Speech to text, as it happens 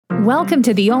Welcome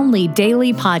to the only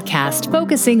daily podcast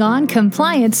focusing on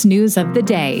compliance news of the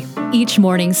day. Each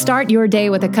morning, start your day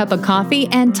with a cup of coffee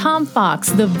and Tom Fox,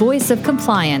 the voice of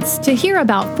compliance, to hear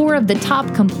about 4 of the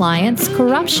top compliance,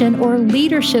 corruption, or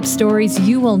leadership stories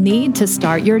you will need to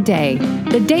start your day.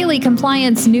 The Daily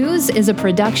Compliance News is a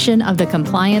production of the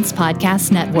Compliance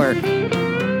Podcast Network.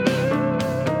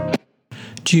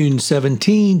 June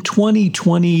 17,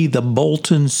 2020, the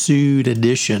Bolton Sued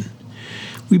edition.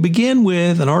 We begin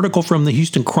with an article from the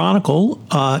Houston Chronicle.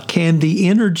 Can the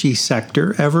energy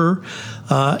sector ever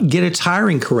get its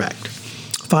hiring correct?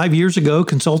 5 years ago,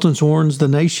 consultants warned the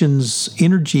nation's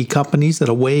energy companies that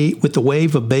with the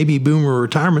wave of baby boomer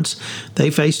retirements,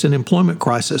 they faced an employment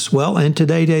crisis. Well, and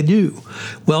today they do.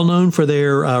 Well known for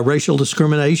their racial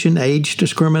discrimination, age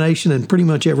discrimination, and pretty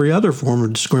much every other form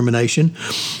of discrimination,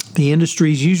 the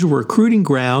industry's usual recruiting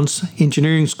grounds,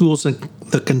 engineering schools and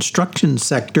the construction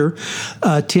sector,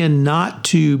 tend not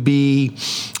to be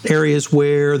areas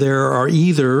where there are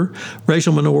either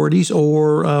racial minorities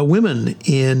or women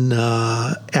in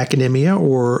academia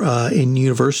or in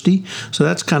university. So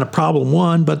that's kind of problem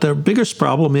one. But the biggest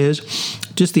problem is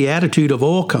just the attitude of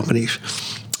oil companies.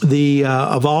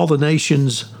 Of all the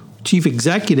nation's chief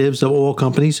executives of oil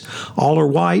companies, all are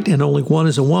white and only one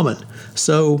is a woman.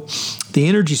 So the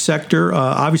energy sector,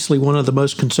 obviously one of the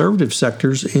most conservative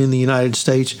sectors in the United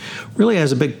States, really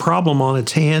has a big problem on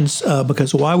its hands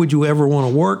because why would you ever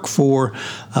want to work for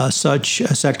such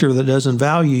a sector that doesn't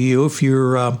value you if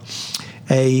you're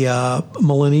a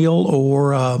millennial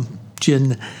or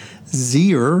Gen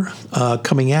Zer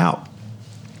coming out?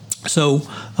 So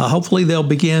hopefully they'll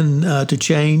begin to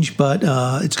change, but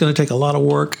it's going to take a lot of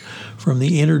work from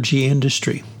the energy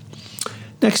industry.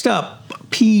 Next up,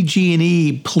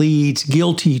 PG&E pleads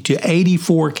guilty to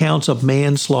 84 counts of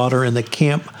manslaughter in the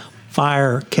Camp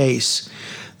Fire case.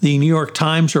 The New York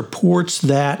Times reports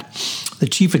that the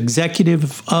chief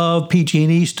executive of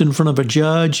PG&E stood in front of a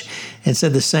judge and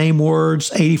said the same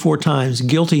words 84 times,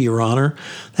 "Guilty, Your Honor."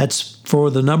 That's for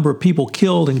the number of people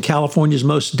killed in California's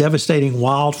most devastating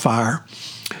wildfire,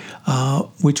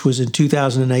 which was in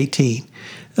 2018.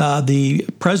 The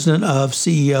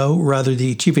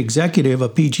the chief executive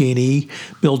of PG&E,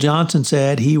 Bill Johnson,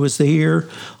 said he was here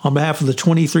on behalf of the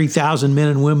 23,000 men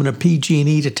and women of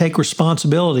PG&E to take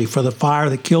responsibility for the fire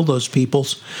that killed those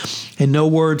peoples, and no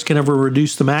words can ever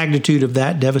reduce the magnitude of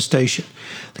that devastation.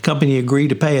 The company agreed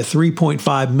to pay a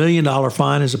 $3.5 million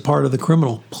fine as a part of the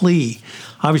criminal plea.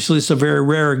 Obviously, it's a very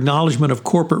rare acknowledgement of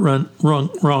corporate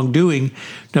wrongdoing.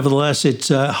 Nevertheless, it's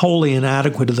wholly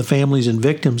inadequate to the families and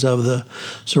victims of the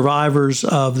survivors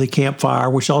of the Camp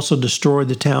Fire, which also destroyed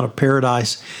the town of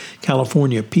Paradise,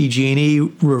 California. PG&E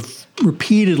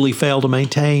repeatedly failed to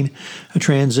maintain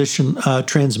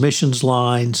transmissions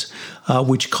lines,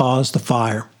 which caused the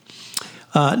fire.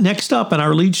 Next up in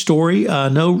our lead story,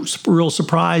 no real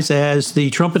surprise as the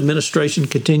Trump administration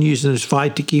continues in its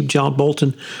fight to keep John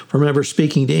Bolton from ever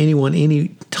speaking to anyone,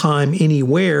 anytime,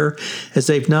 anywhere, as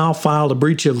they've now filed a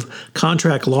breach of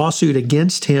contract lawsuit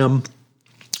against him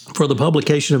for the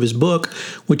publication of his book,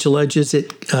 which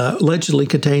allegedly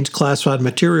contains classified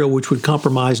material which would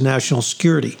compromise national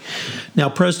security. Now,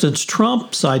 President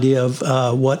Trump's idea of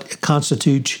what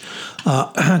constitutes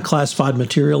classified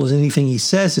material is anything he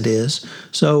says it is,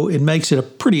 so it makes it a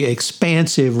pretty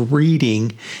expansive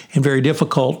reading and very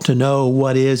difficult to know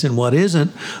what is and what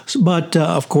isn't, but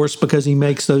of course, because he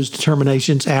makes those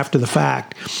determinations after the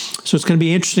fact. So it's going to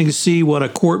be interesting to see what a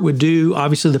court would do.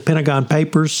 Obviously, the Pentagon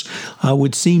Papers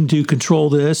would seem to control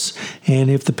this, and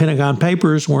if the Pentagon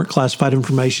Papers weren't classified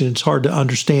information, it's hard to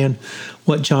understand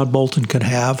what John Bolton could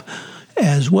have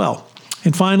as well.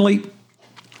 And finally,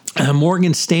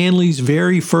 Morgan Stanley's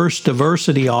very first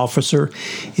diversity officer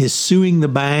is suing the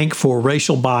bank for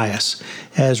racial bias.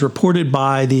 As reported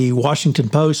by the Washington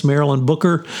Post, Marilyn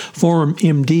Booker, former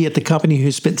MD at the company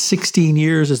who spent 16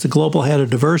 years as the global head of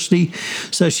diversity,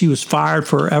 says she was fired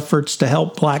for her efforts to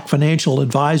help black financial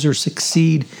advisors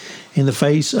succeed in the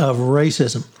face of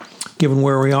racism. Given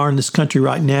where we are in this country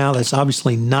right now, that's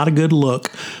obviously not a good look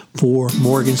for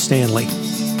Morgan Stanley.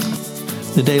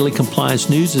 The Daily Compliance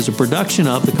News is a production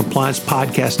of the Compliance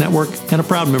Podcast Network and a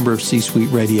proud member of C-Suite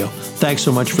Radio. Thanks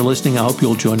so much for listening. I hope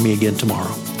you'll join me again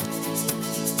tomorrow.